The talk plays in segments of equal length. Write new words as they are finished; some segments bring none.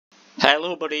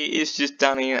Hello buddy, it's just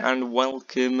Danny and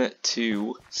welcome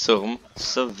to some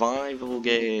survival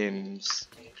games.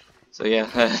 So yeah,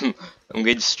 I'm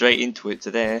getting straight into it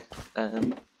today.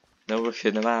 No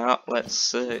rushing about.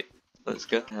 Let's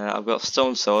go. I've got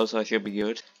stone sword, so I should be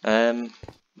good.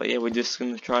 But yeah, we're just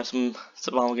gonna try some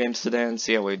survival games today and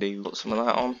see how we do. Put some of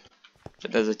that on.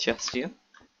 But there's a chest here.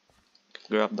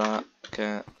 Grab that.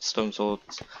 Okay, stone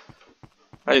swords.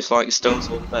 I just like stone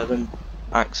swords better than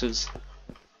axes.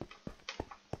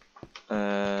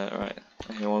 Right,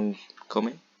 anyone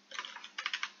coming?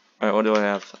 Right, what do I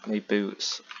have? I need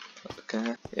boots.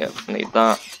 Okay, yep, I need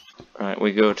that. Right,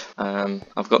 we're good.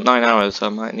 I've got 9 hours, so I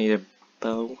might need a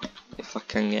bow if I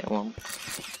can get one.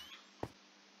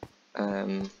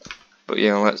 But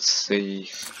yeah, let's see.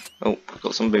 Oh, I've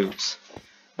got some boots.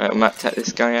 Right, I might take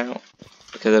this guy out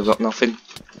because I've got nothing.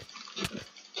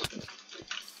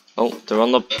 Oh, they're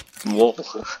on the wall.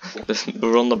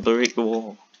 They're on the brick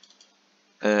wall.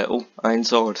 Oh, iron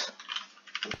sword.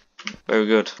 Very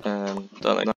good. Don't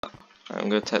like that. I'm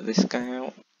gonna take this guy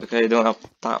out. Okay, don't have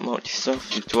that much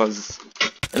stuff. It was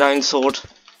an iron sword.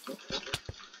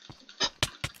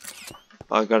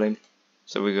 I got him,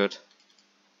 so we're good.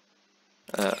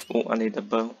 Oh, I need a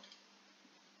bow.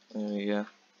 There we go.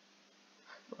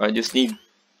 I just need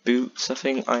boots, I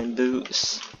think, iron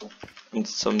boots, and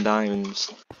some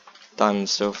diamonds. Diamond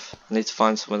stuff. I need to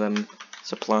find some of them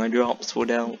supply drops would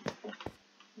help.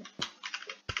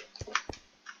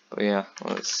 But yeah,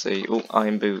 let's see. Oh,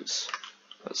 iron boots.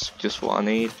 That's just what I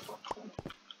need.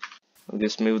 I'll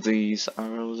just move these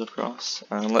arrows across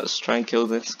and let's try and kill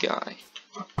this guy.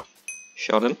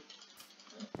 Shot him.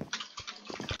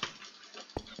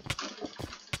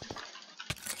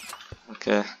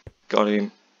 Okay, got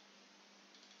him.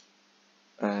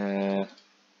 Okay,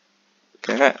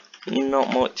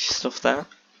 not much stuff there.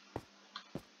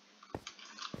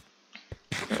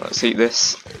 Let's eat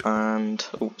this, and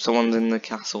oh, someone's in the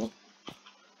castle.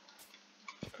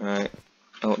 Right.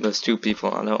 Oh, there's 2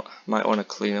 people. Might want to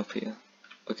clean up here.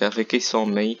 Okay, I think he saw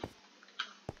me.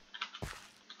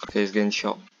 Okay, he's getting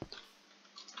shot.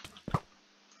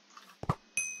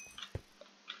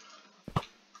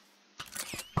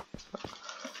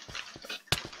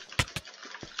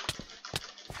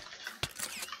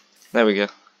 There we go.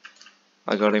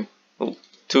 I got him. Oh,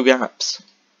 2 gaps.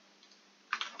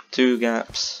 2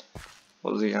 gaps.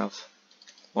 What does he have?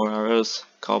 More arrows,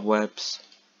 cobwebs.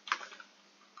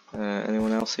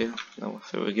 Anyone else here? No, I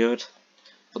think we're good.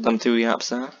 Put them 2 gaps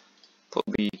there. Put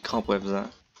the cobwebs there.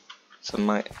 So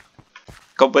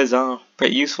cobwebs are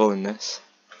pretty useful in this,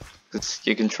 because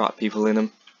you can trap people in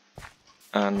them,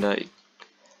 and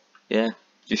yeah,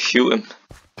 just shoot them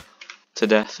to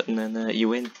death, and then you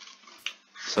win.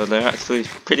 So they're actually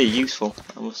pretty useful,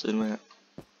 I must admit.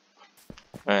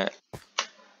 Right.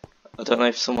 I don't know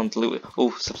if someone's looted.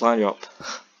 Oh, supply drop.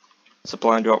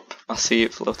 Supply drop. I see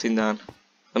it floating down.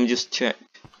 Let me just check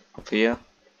up here,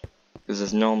 because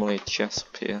there's normally a chest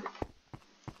up here.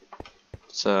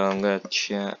 So I'm gonna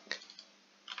check.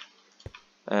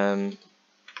 Okay.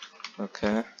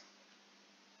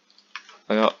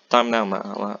 I got diamond helmet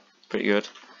out of that. Pretty good.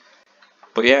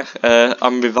 But yeah,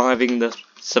 I'm reviving the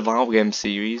survival game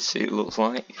series, it looks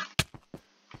like.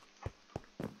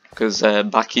 Because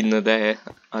back in the day,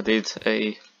 I did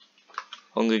a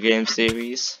Hunger Games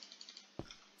series,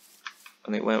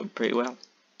 and it went pretty well.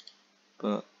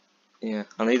 But yeah,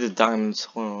 I need a diamond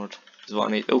sword, is what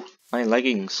I need. Oh, my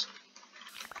leggings.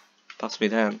 Pass me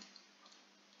down.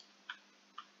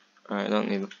 Alright, I don't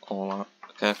need all that.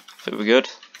 Okay, I think we're good.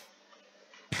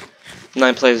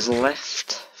 9 players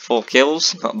left, 4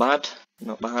 kills, not bad,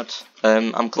 not bad.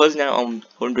 I'm closing out on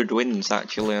 100 wins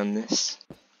actually on this.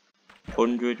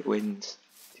 100 wins,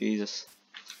 Jesus.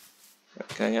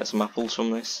 Okay, get some apples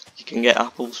from this. You can get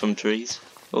apples from trees.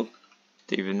 Oh,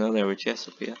 didn't even know there were chests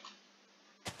up here.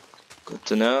 Good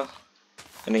to know.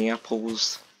 Any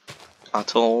apples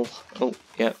at all? Oh,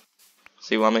 yep.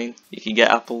 See what I mean? You can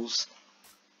get apples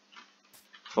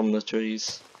from the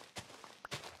trees.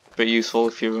 Pretty useful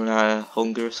if you run out of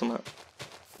hunger or something.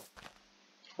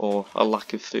 Or a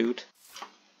lack of food.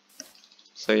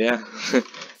 So yeah.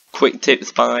 Quick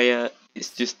tips by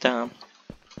ItzJustDan.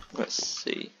 Let's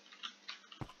see.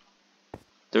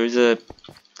 There is a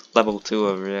level 2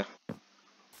 over here. I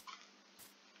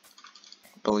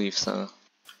believe so.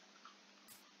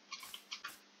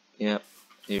 Yep,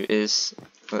 here it is.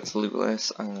 Let's loot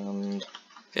this and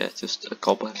yeah, just a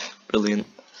cobweb. Brilliant.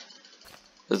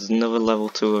 There's another level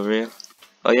 2 over here.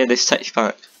 Oh yeah, this text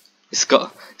pack. It's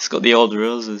got the old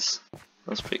roses.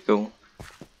 That's pretty cool.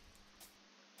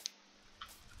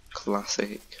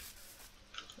 Classic.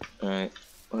 Alright,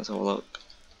 let's have a look.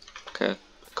 Okay,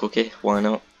 cookie, why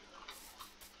not?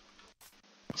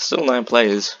 Still 9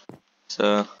 players,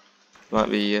 so might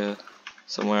be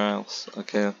somewhere else.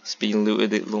 Okay, it's been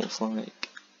looted, it looks like.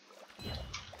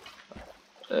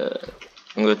 I'm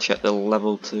gonna check the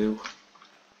level 2.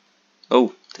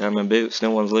 Oh, diamond boots,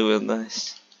 no one's looted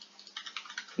this.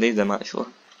 Need them actually.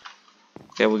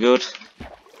 Okay, we're good.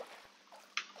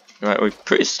 Right, we're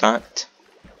pretty stacked.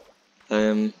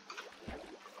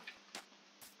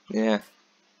 Yeah.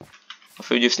 I think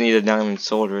we just need a diamond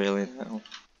sword really now.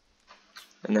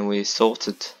 And then we're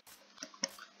sorted.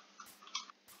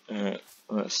 Alright,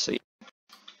 let's see.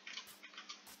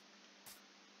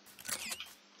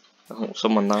 Oh,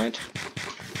 someone died.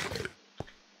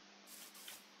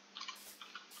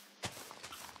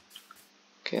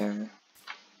 Okay.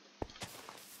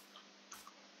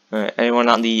 Alright, anyone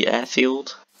at the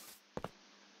airfield?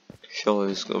 Surely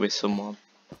there's gonna be someone.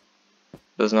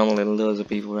 There's normally loads of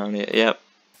people around here. Yep,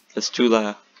 there's 2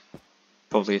 there.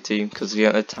 Probably a team because they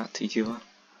attacked each other.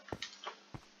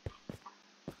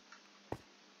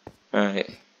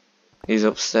 Alright, he's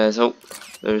upstairs. Oh,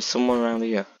 there's someone around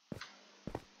here.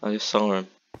 I just saw him.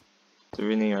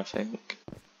 They're in here, I think.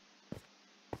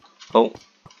 Oh,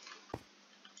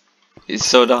 it's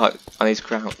so dark and he's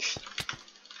crouched.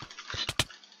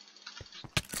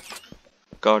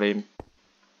 Got him.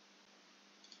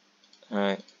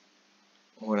 Alright,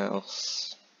 what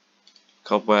else?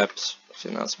 Cobwebs. I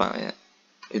think that's about it.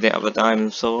 He didn't have a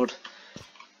diamond sword.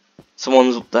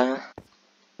 Someone's up there.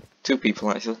 2 people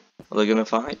actually. Are they gonna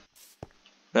fight?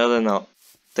 No, they're not.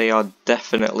 They are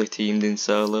definitely teamed in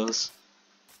solos.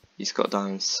 He's got a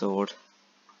diamond sword.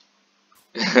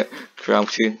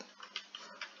 Crouching.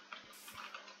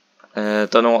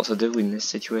 Don't know what to do in this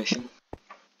situation.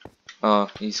 Oh,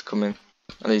 he's coming.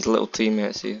 And his little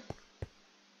teammates here.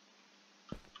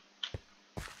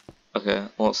 Okay,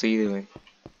 what's he doing?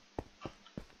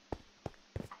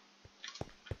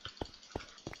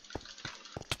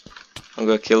 I'm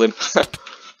gonna kill him.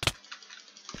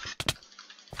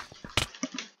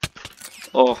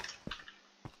 Oh,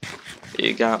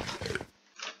 you gap.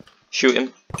 Shoot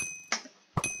him.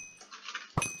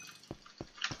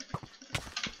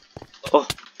 Oh,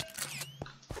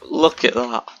 look at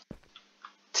that.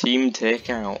 Team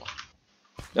takeout.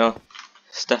 No,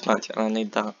 step match, and I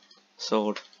need that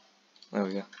sword. There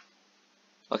we go.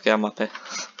 Okay, I'm happy.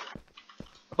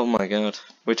 Oh my god,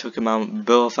 we took them out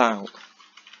both out.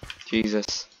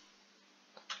 Jesus.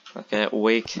 Okay,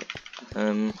 wake.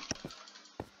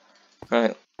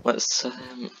 Right, let's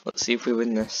see if we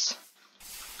win this.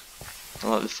 I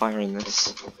like the fire in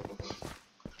this.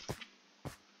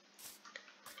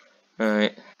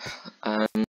 Alright.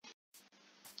 Okay,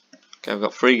 I've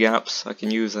got 3 gaps, I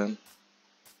can use them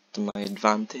to my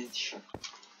advantage.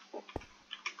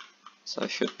 So I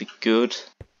should be good.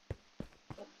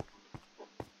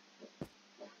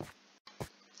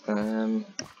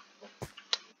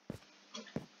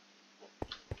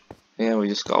 Yeah, we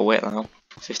just gotta wait now.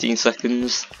 15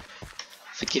 seconds.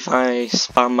 I think if I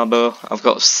spam my bow, I've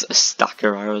got a stack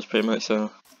of arrows pretty much,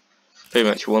 so pretty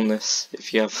much won this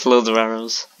if you have loads of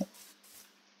arrows.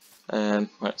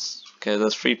 Okay,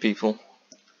 there's 3 people.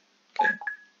 Okay,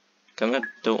 kinda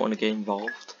don't want to get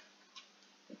involved.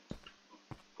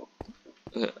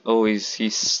 Oh,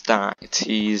 he's stacked.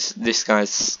 This guy's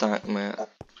stacked, mate.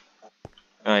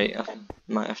 Right, I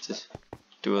might have to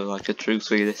do like a truce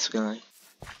with this guy.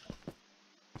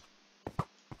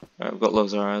 Right, I've got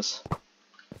loads of arrows.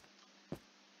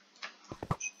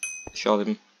 Shot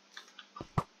him.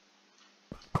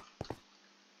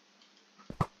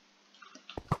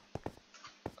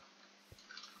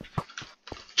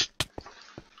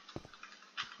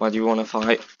 Why do you want to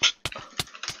fight?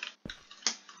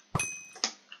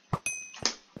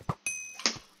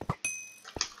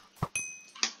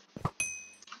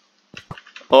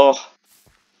 Oh!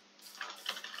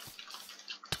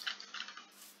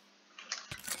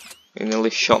 He nearly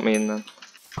shot me in there.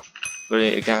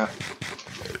 Ready to go.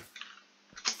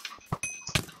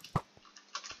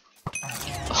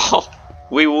 Oh!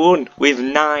 We won with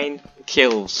 9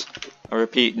 kills. I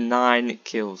repeat, 9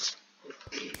 kills.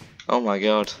 Oh my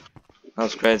god. That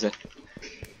was crazy.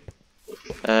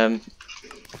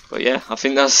 But yeah, I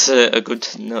think that's a good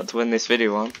note to end this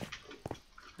video on.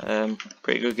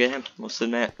 Pretty good game, must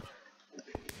admit.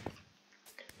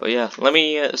 But yeah, let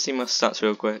me see my stats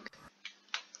real quick.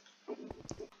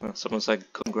 Well, someone said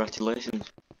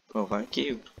congratulations. Oh, thank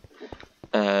you.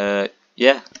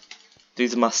 Yeah,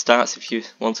 these are my stats if you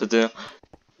want to do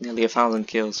nearly 1,000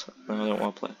 kills. I don't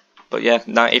want to play. But yeah,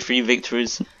 93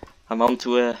 victories. I'm on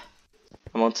to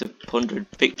 100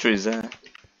 victories there.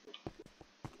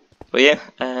 But yeah,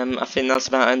 I think that's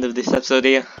about the end of this episode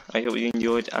here. I hope you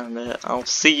enjoyed, and I'll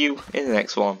see you in the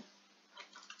next one.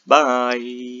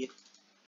 Bye!